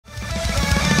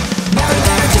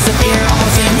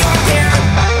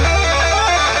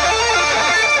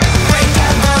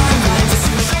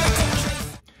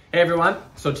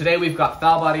So today we've got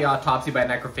Foul Body Autopsy by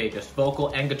Necrophagist, vocal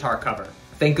and guitar cover.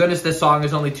 Thank goodness this song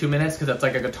is only 2 minutes because it's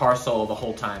like a guitar solo the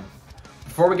whole time.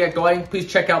 Before we get going,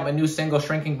 please check out my new single,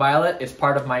 Shrinking Violet. It's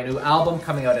part of my new album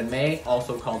coming out in May,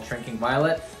 also called Shrinking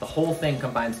Violet. The whole thing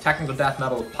combines technical death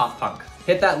metal with pop punk.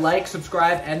 Hit that like,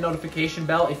 subscribe, and notification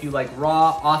bell if you like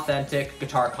raw, authentic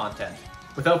guitar content.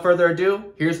 Without further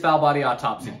ado, here's Foul Body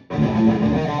Autopsy.